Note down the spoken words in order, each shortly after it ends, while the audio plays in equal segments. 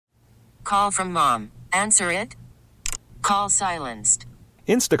call from mom. Answer it. Call silenced.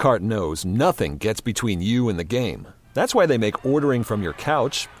 Instacart knows nothing gets between you and the game. That's why they make ordering from your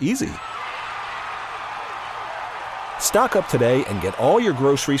couch easy. Stock up today and get all your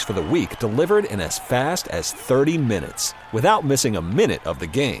groceries for the week delivered in as fast as 30 minutes without missing a minute of the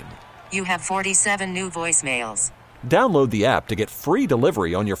game. You have 47 new voicemails. Download the app to get free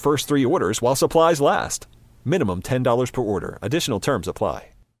delivery on your first 3 orders while supplies last. Minimum $10 per order. Additional terms apply.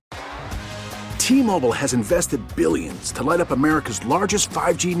 T-Mobile has invested billions to light up America's largest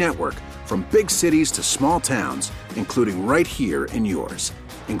 5G network, from big cities to small towns, including right here in yours.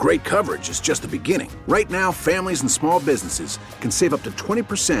 And great coverage is just the beginning. Right now, families and small businesses can save up to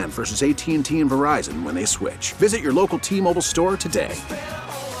 20% versus AT&T and Verizon when they switch. Visit your local T-Mobile store today.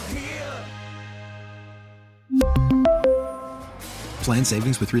 Plan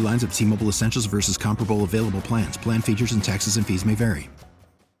savings with 3 lines of T-Mobile Essentials versus comparable available plans. Plan features and taxes and fees may vary.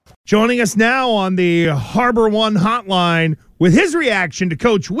 Joining us now on the Harbor One hotline with his reaction to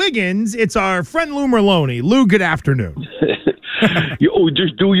Coach Wiggins, it's our friend Lou Merloni. Lou, good afternoon.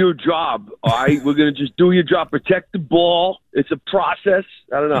 Just do your job, all right? We're going to just do your job. Protect the ball. It's a process.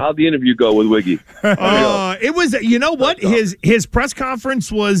 I don't know how the interview go with Wiggy. It was, you know what? His press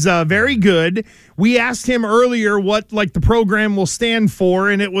conference was very good. We asked him earlier what the program will stand for,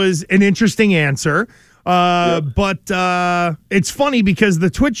 and it was an interesting answer. But it's funny because the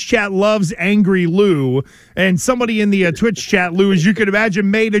Twitch chat loves Angry Lou, and somebody in the Twitch chat, Lou, as you could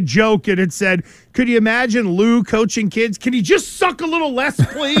imagine, made a joke, and it said, could you imagine Lou coaching kids? Can he just suck a little less,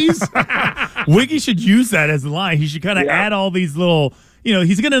 please? Wiggy should use that as a line. He should kind of add all these little,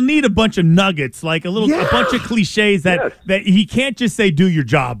 he's going to need a bunch of nuggets, a bunch of cliches that he can't just say, do your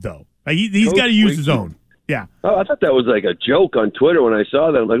job, though. He's got to use his own. Yeah. Oh, I thought that was like a joke on Twitter when I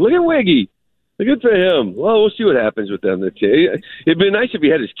saw that. I'm like, look at Wiggy. Good for him. Well, we'll see what happens with them. It'd been nice if he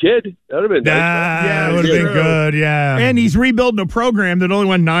had his kid. That would have been nice. Yeah, it would have been good, yeah. And he's rebuilding a program that only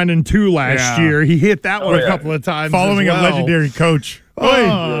went 9-2 last year. He hit that one a couple of times. Following a legendary coach.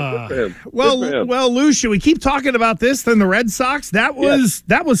 Good for him. Well, Lou, should we keep talking about this than the Red Sox? That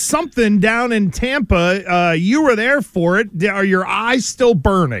was something down in Tampa. You were there for it. Are your eyes still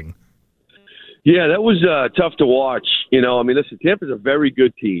burning? Yeah, that was tough to watch. Listen, Tampa's a very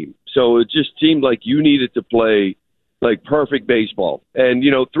good team. So it just seemed like you needed to play perfect baseball. And,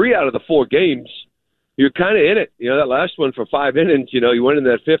 3 out of the 4 games, you're kind of in it. That last one for 5 innings, you went in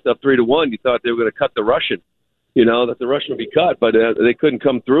that 5th up 3-1. You thought they were going to cut the Russian, that the Russian would be cut, but they couldn't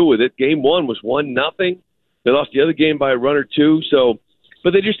come through with it. Game 1 was 1-0. They lost the other game by a run or 2.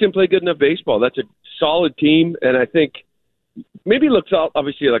 But they just didn't play good enough baseball. That's a solid team, and I think maybe it looks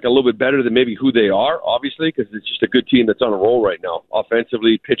obviously like a little bit better than maybe who they are, obviously, because it's just a good team that's on a roll right now,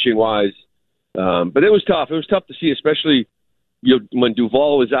 offensively, pitching-wise. But it was tough. It was tough to see, especially when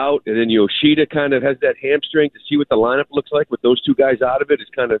Duvall was out, and then Yoshida kind of has that hamstring. To see what the lineup looks like with those 2 guys out of it is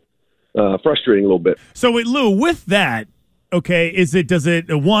kind of frustrating a little bit. So, Lou, with that, okay, does it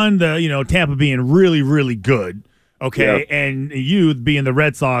Tampa being really, really good, okay, and you being the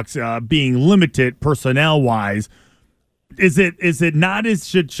Red Sox being limited personnel-wise, Is it not as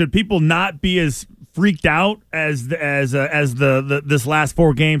should people not be as freaked out as this last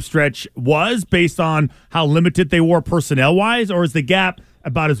 4 game stretch was based on how limited they were personnel wise, or is the gap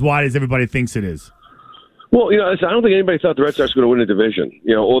about as wide as everybody thinks it is? Well, I don't think anybody thought the Red Sox were going to win a division,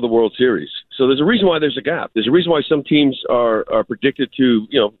 or the World Series. So there's a reason why there's a gap. There's a reason why some teams are predicted to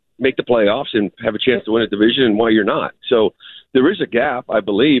make the playoffs and have a chance to win a division, and why you're not. So there is a gap, I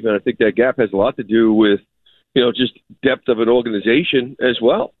believe, and I think that gap has a lot to do with just depth of an organization as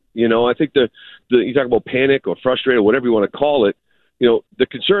well. I think you talk about panic or frustrated, whatever you want to call it. The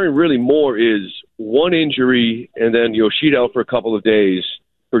concern really more is one injury and then Yoshida out for a couple of days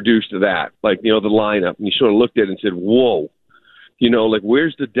produced that, the lineup. And you sort of looked at it and said, whoa,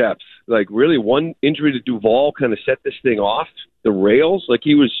 where's the depth? Really one injury to Duvall kind of set this thing off the rails.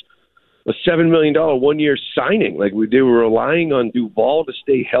 He was a $7 million 1-year signing. They were relying on Duvall to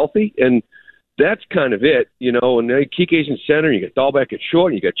stay healthy, and that's kind of it, and then Kike's in center, you got Dahlbeck at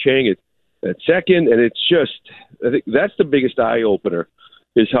short, and you got Chang at second, and it's just, I think that's the biggest eye-opener,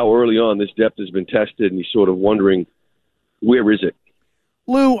 is how early on this depth has been tested, and you're sort of wondering, where is it?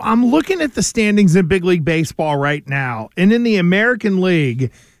 Lou, I'm looking at the standings in Big League Baseball right now, and in the American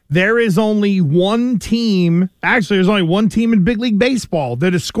League, there is only one team in Big League Baseball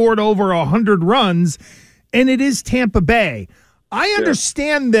that has scored over 100 runs, and it is Tampa Bay. I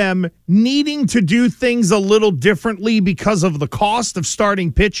understand them needing to do things a little differently because of the cost of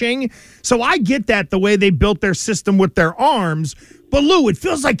starting pitching. So I get that, the way they built their system with their arms. But, Lou, it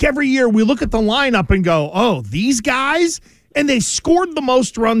feels like every year we look at the lineup and go, oh, these guys, and they scored the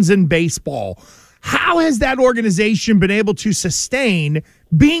most runs in baseball. How has that organization been able to sustain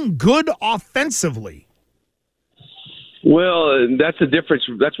being good offensively? Well, that's the difference.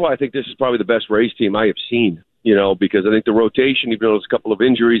 That's why I think this is probably the best Rays team I have seen, because I think the rotation, even though there's a couple of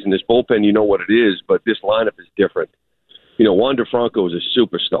injuries in this bullpen, you know what it is, but this lineup is different. Juan DeFranco is a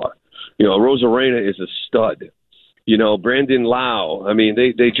superstar. Rosarena is a stud. Brandon Lau. I mean,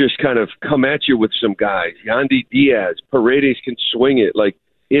 they just kind of come at you with some guys. Yandy Diaz, Paredes can swing it. Like,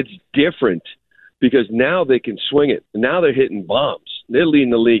 it's different because now they can swing it. Now they're hitting bombs. They're leading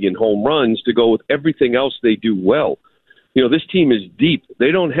the league in home runs to go with everything else they do well. This team is deep.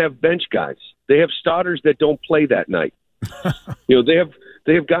 They don't have bench guys. They have starters that don't play that night.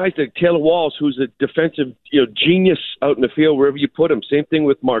 They have guys like Taylor Walls, who's a defensive genius out in the field wherever you put him. Same thing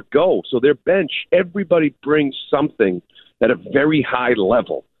with Margot. So their bench, everybody brings something at a very high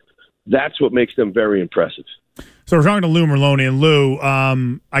level. That's what makes them very impressive. So we're talking to Lou Merloni, and Lou,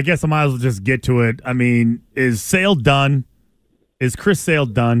 I guess I might as well just get to it. I mean, is Sale done? Is Chris Sale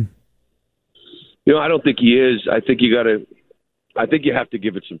done? I don't think he is. I think you have to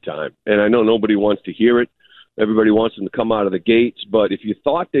give it some time. And I know nobody wants to hear it. Everybody wants him to come out of the gates. But if you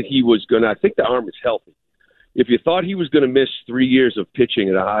thought that he was going to, I think the arm is healthy. If you thought he was going to miss 3 years of pitching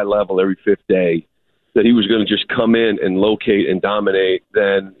at a high level every fifth day, that he was going to just come in and locate and dominate,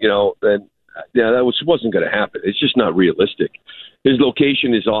 then that wasn't going to happen. It's just not realistic. His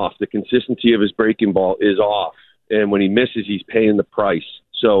location is off. The consistency of his breaking ball is off. And when he misses, he's paying the price.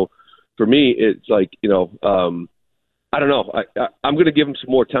 So for me, it's like, I don't know. I'm going to give him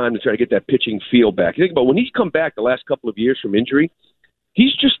some more time to try to get that pitching feel back. You think about when he's come back the last couple of years from injury,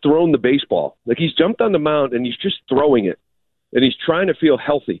 he's just thrown the baseball. Like, he's jumped on the mound and he's just throwing it. And he's trying to feel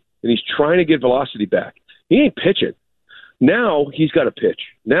healthy. And he's trying to get velocity back. He ain't pitching. Now he's got to pitch.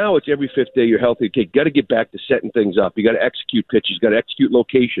 Now it's every fifth day you're healthy. Okay, got to get back to setting things up. You got to execute pitches. You got to execute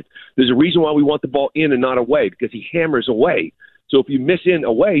location. There's a reason why we want the ball in and not away, because he hammers away. So if you miss in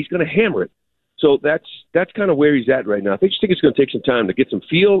away, he's going to hammer it. So that's kind of where he's at right now. I think it's going to take some time to get some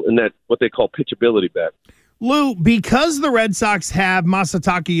feel and that what they call pitchability back. Lou, because the Red Sox have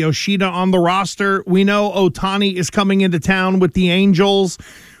Masataka Yoshida on the roster, we know Ohtani is coming into town with the Angels.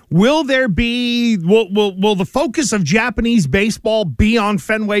 Will there be will the focus of Japanese baseball be on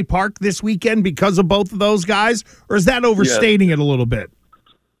Fenway Park this weekend because of both of those guys, or is that overstating it a little bit?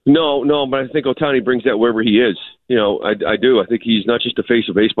 No, but I think Ohtani brings that wherever he is. I do. I think he's not just the face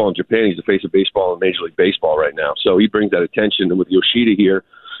of baseball in Japan. He's the face of baseball in Major League Baseball right now. So he brings that attention. And with Yoshida here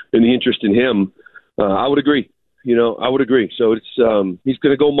and the interest in him, I would agree. I would agree. So it's he's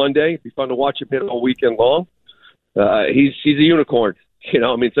going to go Monday. It'd be fun to watch him hit all weekend long. He's a unicorn.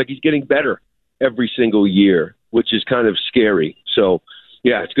 It's like he's getting better every single year, which is kind of scary. So,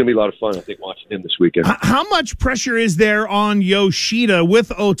 yeah, it's going to be a lot of fun, I think, watching him this weekend. How much pressure is there on Yoshida with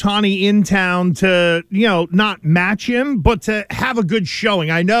Ohtani in town to, not match him, but to have a good showing?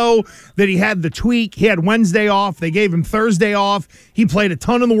 I know that he had the tweak. He had Wednesday off. They gave him Thursday off. He played a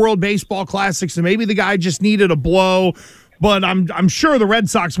ton in the World Baseball Classic, so maybe the guy just needed a blow. But I'm sure the Red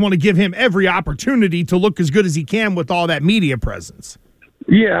Sox want to give him every opportunity to look as good as he can with all that media presence.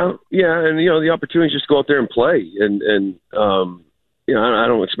 Yeah, and the opportunity is just to go out there and play, and I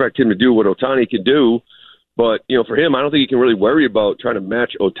don't expect him to do what Ohtani can do, but for him, I don't think he can really worry about trying to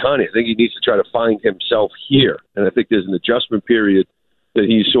match Ohtani. I think he needs to try to find himself here, and I think there's an adjustment period that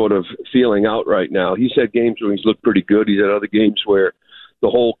he's sort of feeling out right now. He's had games where he's looked pretty good. He's had other games where the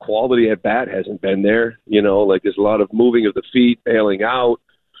whole quality at bat hasn't been there. Like there's a lot of moving of the feet, bailing out,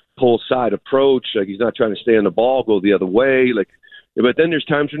 pull side approach. Like he's not trying to stay on the ball, go the other way. But then there's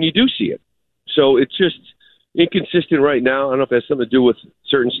times when you do see it. So it's just inconsistent right now. I don't know if it has something to do with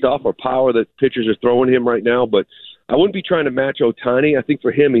certain stuff or power that pitchers are throwing him right now, but I wouldn't be trying to match Ohtani. I think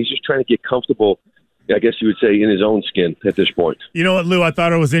for him, he's just trying to get comfortable, I guess you would say, in his own skin at this point. You know what, Lou? I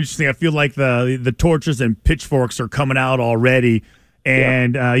thought it was interesting. I feel like the torches and pitchforks are coming out already,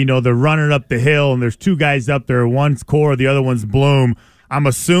 and they're running up the hill, and there's two guys up there. One's Core, the other one's Bloom. I'm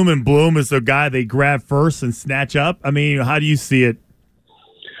assuming Bloom is the guy they grab first and snatch up. I mean, how do you see it?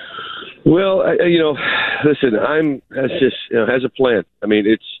 Well, listen, has a plan. I mean,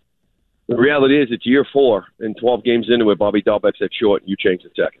 the reality is it's year 4 and 12 games into it. Bobby Dahlbeck's at short, and you change the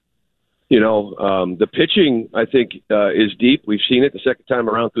second. The pitching, I think, is deep. We've seen it the second time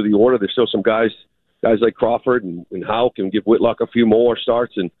around through the order. There's still some guys like Crawford and Howe can give Whitlock a few more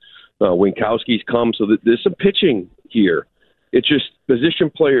starts, and Winkowski's come. So there's some pitching here. It's just position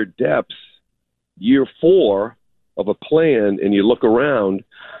player depth, year 4 of a plan, and you look around.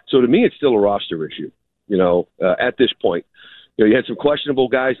 So to me, it's still a roster issue, at this point. You had some questionable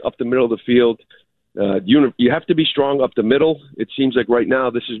guys up the middle of the field. You have to be strong up the middle. It seems like right now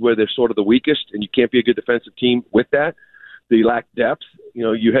this is where they're sort of the weakest, and you can't be a good defensive team with that. They lack depth.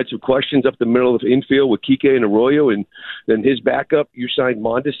 You had some questions up the middle of the infield with Kike and Arroyo, and then his backup, you signed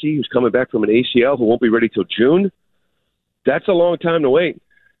Mondesi, who's coming back from an ACL, who won't be ready till June. That's a long time to wait,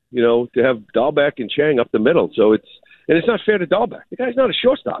 to have Dahlbeck and Chang up the middle. So it's not fair to Dahlbeck. The guy's not a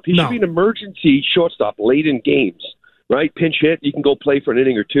shortstop. He should be an emergency shortstop late in games, right? Pinch hit, you can go play for an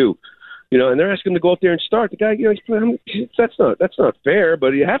inning or two. And they're asking him to go out there and start. The guy, he's playing. That's not fair,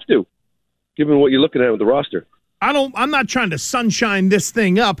 but you have to, given what you're looking at with the roster. I'm not trying to sunshine this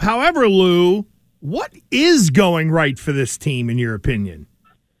thing up. However, Lou, what is going right for this team, in your opinion?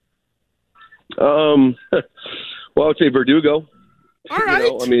 Well, I would say Verdugo. All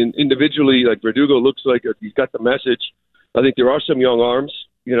right. Individually, like Verdugo looks like he's got the message. I think there are some young arms.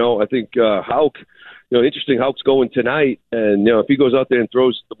 I think Houck. Interesting. Houck's going tonight, and if he goes out there and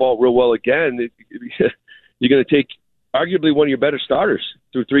throws the ball real well again, you're going to take arguably one of your better starters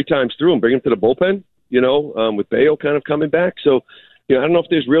through 3 times through and bring him to the bullpen. With Bayo kind of coming back, so I don't know if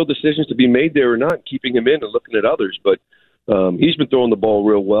there's real decisions to be made there or not, keeping him in and looking at others. But he's been throwing the ball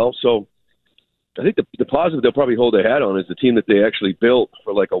real well, so I think the positive they'll probably hold their hat on is the team that they actually built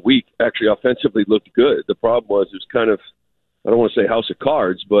for like a week actually offensively looked good. The problem was it was kind of, I don't want to say house of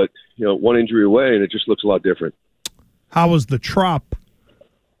cards, but one injury away, and it just looks a lot different. How was the Trop?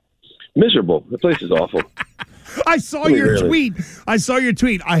 Miserable. The place is awful. I saw your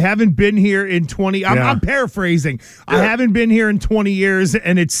tweet. I haven't been here in 20. I'm paraphrasing. Yeah. I haven't been here in 20 years,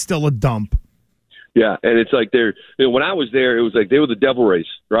 and it's still a dump. Yeah, and it's like they're. When I was there, it was like they were the Devil Rays,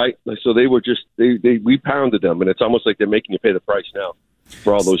 right? So they were just we pounded them, and it's almost like they're making you pay the price now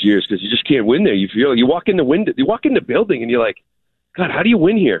for all those years because you just can't win there. You feel you walk in the building, and you're like, God, how do you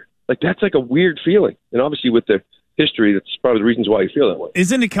win here? Like that's like a weird feeling, and obviously with the history, that's probably the reasons why you feel that way.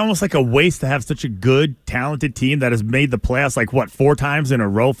 Isn't it almost like a waste to have such a good, talented team that has made the playoffs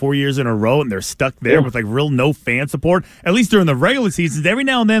 4 years in a row, and they're stuck there with real no fan support? At least during the regular seasons, every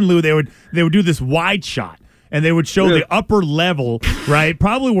now and then, Lou, they would do this wide shot, and they would show the upper level, right?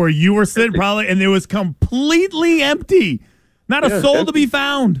 Probably where you were sitting, and it was completely empty. Not a soul to be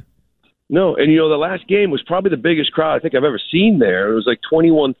found. No, and the last game was probably the biggest crowd I think I've ever seen there. It was like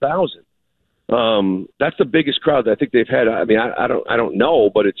 21,000. That's the biggest crowd that I think they've had. I don't know,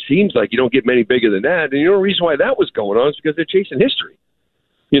 but it seems like you don't get many bigger than that. And the reason why that was going on is because they're chasing history.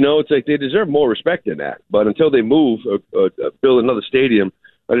 It's like they deserve more respect than that. But until they move or build another stadium,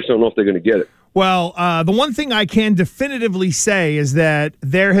 I just don't know if they're going to get it. Well, the one thing I can definitively say is that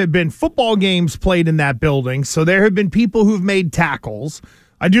there have been football games played in that building, so there have been people who've made tackles.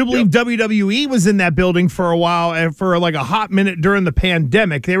 I do believe WWE was in that building for a while, and for like a hot minute during the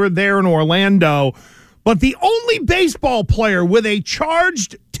pandemic. They were there in Orlando. But the only baseball player with a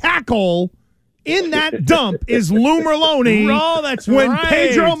charged tackle in that dump is Lou Merloni. Oh, that's when right.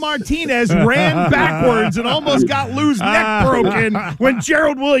 Pedro Martinez ran backwards and almost got Lou's neck broken when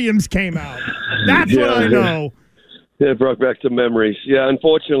Gerald Williams came out. That's what I know. Yeah, it brought back some memories. Yeah,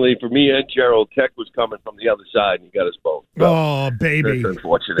 unfortunately for me and Gerald, Tech was coming from the other side, and he got us both. So oh, baby. That's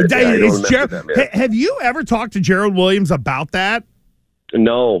unfortunate. Have you ever talked to Gerald Williams about that?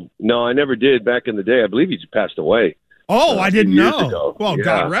 No, I never did back in the day. I believe he just passed away. Oh, I didn't know. Ago. Well,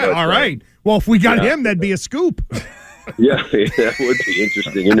 God, right. All right. Well, if we got him, that'd be a scoop. Yeah, that would be an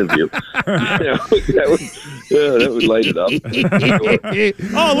interesting interview. That would light it up.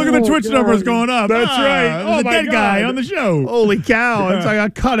 Oh, look at the Twitch numbers going up. That's right. Oh, the dead guy on the show. Holy cow. It's like a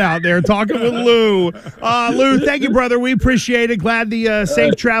cutout there talking with Lou. Lou, thank you, brother. We appreciate it. Glad the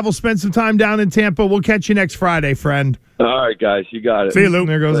safe travel. Spend some time down in Tampa. We'll catch you next Friday, friend. All right, guys. You got it. See you, Lou.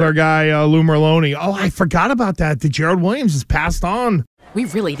 There goes our guy, Lou Merloni. Oh, I forgot about that. The Gerald Williams has passed on. We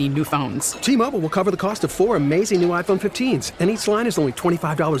really need new phones. T-Mobile will cover the cost of 4 amazing new iPhone 15s, and each line is only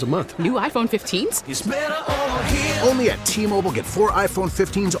 $25 a month. New iPhone 15s? It's better over here. Only at T-Mobile, get 4 iPhone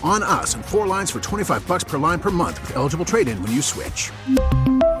 15s on us and 4 lines for $25 per line per month with eligible trade-in when you switch.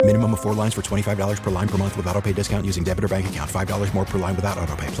 Minimum of 4 lines for $25 per line per month with autopay discount using debit or bank account. $5 more per line without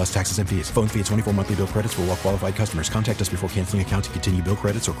autopay, plus taxes and fees. Phone fee at 24 monthly bill credits for well-qualified customers. Contact us before canceling account to continue bill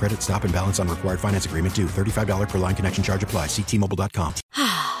credits or credit stop and balance on required finance agreement due. $35 per line connection charge applies. See T-Mobile.com.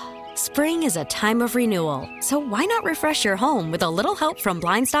 Spring is a time of renewal, so why not refresh your home with a little help from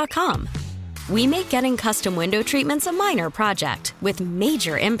Blinds.com? We make getting custom window treatments a minor project with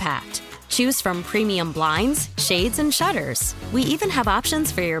major impact. Choose from premium blinds, shades, and shutters. We even have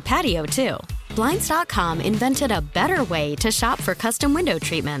options for your patio, too. Blinds.com invented a better way to shop for custom window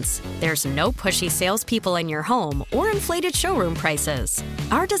treatments. There's no pushy salespeople in your home or inflated showroom prices.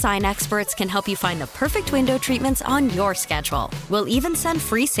 Our design experts can help you find the perfect window treatments on your schedule. We'll even send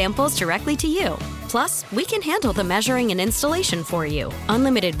free samples directly to you. Plus, we can handle the measuring and installation for you.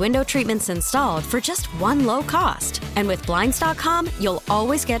 Unlimited window treatments installed for just one low cost. And with Blinds.com, you'll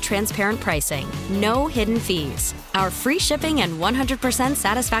always get transparent pricing. No hidden fees. Our free shipping and 100%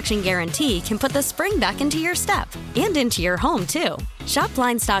 satisfaction guarantee can put the spring back into your step and into your home, too. Shop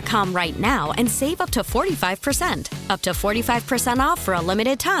Blinds.com right now and save up to 45%. Up to 45% off for a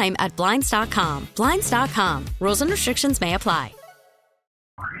limited time at Blinds.com. Blinds.com. Rules and restrictions may apply.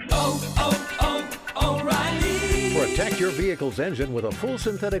 Protect your vehicle's engine with a full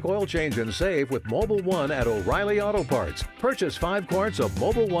synthetic oil change and save with Mobile One at O'Reilly Auto Parts. Purchase 5 quarts of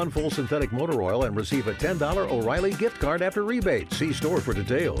Mobile One full synthetic motor oil and receive a $10 O'Reilly gift card after rebate. See store for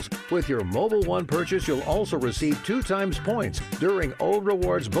details. With your Mobile One purchase, you'll also receive 2 times points during O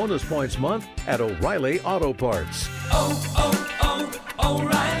Rewards Bonus Points Month at O'Reilly Auto Parts.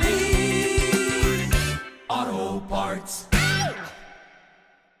 O'Reilly.